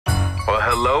Well,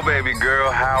 hello, baby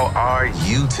girl. How are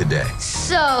you today?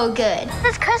 So good.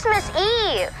 It's Christmas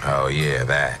Eve. Oh, yeah,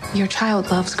 that. Your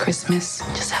child loves Christmas.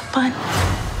 Just have fun.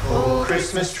 Oh,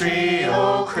 Christmas tree,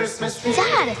 oh, Christmas tree.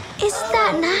 Dad, is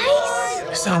that nice?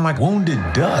 They sound like wounded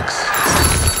ducks.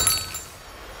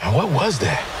 And what was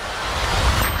that?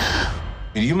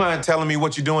 Do you mind telling me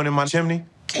what you're doing in my chimney?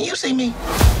 Can you see me?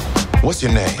 What's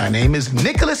your name? My name is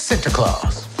Nicholas Santa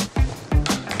Claus.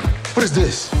 What is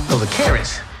this? Those are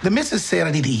carrots. The missus said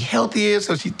I need to eat healthier,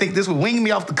 so she think this will wing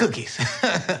me off the cookies.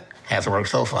 Hasn't worked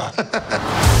so far.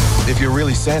 If you're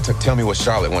really Santa, tell me what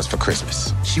Charlotte wants for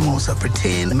Christmas. She wants a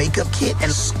pretend makeup kit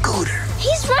and a scooter.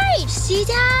 He's right. See,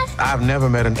 Dad? I've never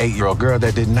met an 8-year-old girl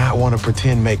that did not want a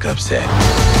pretend makeup set.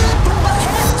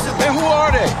 And who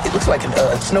are they? It looks like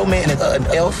a snowman and an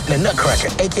elf and a nutcracker,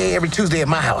 a.k.a. every Tuesday at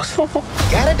my house.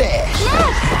 Got a dash.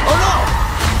 Yes. Oh, no.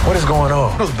 What is going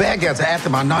on? Those bad guys are after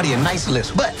my naughty and nice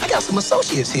list, but I got some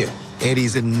associates here.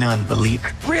 Eddie's a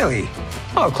non-believer. Really?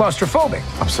 Oh, claustrophobic.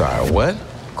 I'm sorry, what?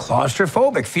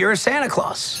 Claustrophobic, fear of Santa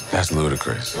Claus. That's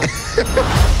ludicrous.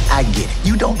 I get it.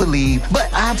 You don't believe,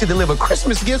 but I have to deliver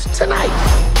Christmas gifts tonight.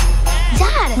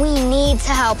 Dad, we need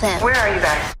to help him. Where are you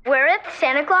guys? We're at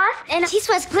Santa Claus, and he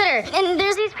sweats glitter, and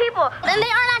there's these people, and they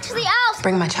aren't actually elves.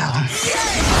 Bring my child home.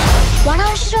 Why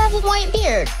don't you have a white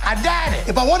beard? I dyed it.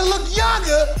 If I want to look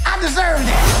younger, I deserve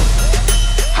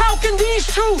that. How can these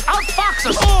two outfox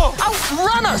us?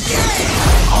 Outrun us?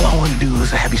 All I want to do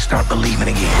is have you start believing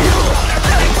again.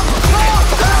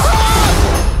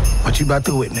 What you about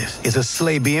to witness is a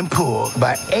sleigh being pulled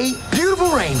by 8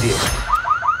 beautiful reindeer.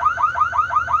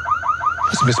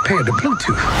 It's mispaired to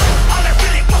Bluetooth.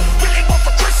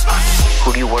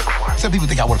 Who do you work for? Some people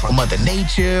think I work for Mother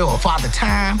Nature or Father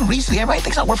Time. Recently, everybody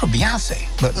thinks I work for Beyonce.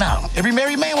 But no, every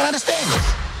married man will understand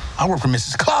this. I work for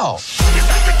Mrs. Claus.